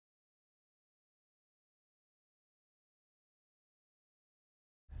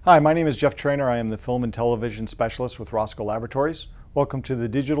Hi, my name is Jeff Treanor. I am the Film and Television Specialist with Rosco Laboratories. Welcome to the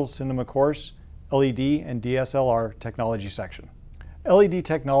Digital Cinema course, LED and DSLR Technology section. LED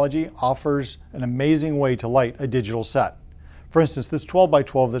technology offers an amazing way to light a digital set. For instance, this 12 by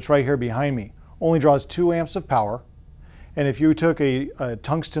 12 that's right here behind me only draws 2 amps of power, and if you took a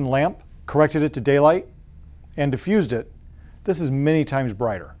tungsten lamp, corrected it to daylight, and diffused it, this is many times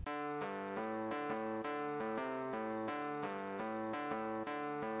brighter.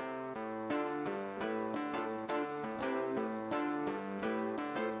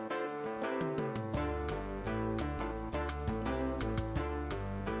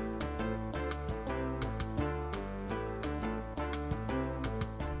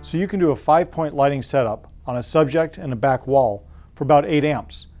 So you can do a 5-point lighting setup on a subject and a back wall for about 8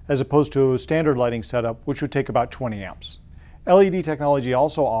 amps, as opposed to a standard lighting setup which would take about 20 amps. LED technology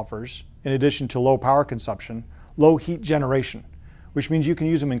also offers, in addition to low power consumption, low heat generation, which means you can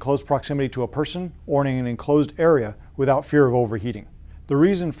use them in close proximity to a person or in an enclosed area without fear of overheating. The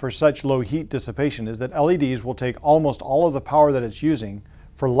reason for such low heat dissipation is that LEDs will take almost all of the power that it's using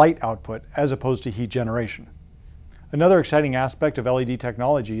for light output as opposed to heat generation. Another exciting aspect of LED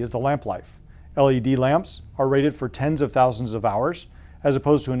technology is the lamp life. LED lamps are rated for tens of thousands of hours, as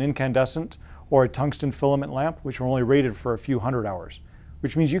opposed to an incandescent or a tungsten filament lamp, which are only rated for a few hundred hours,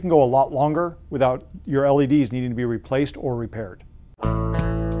 which means you can go a lot longer without your LEDs needing to be replaced or repaired.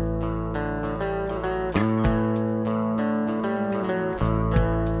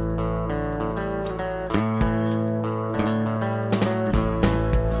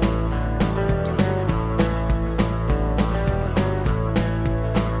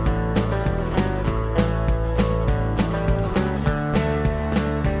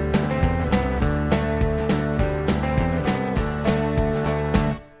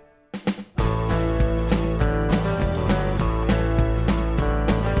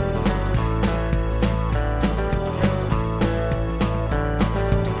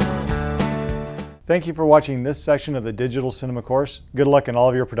 Thank you for watching this section of the Digital Cinema course. Good luck in all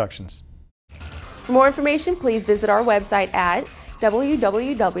of your productions. For more information, please visit our website at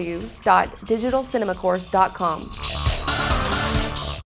www.digitalcinemacourse.com.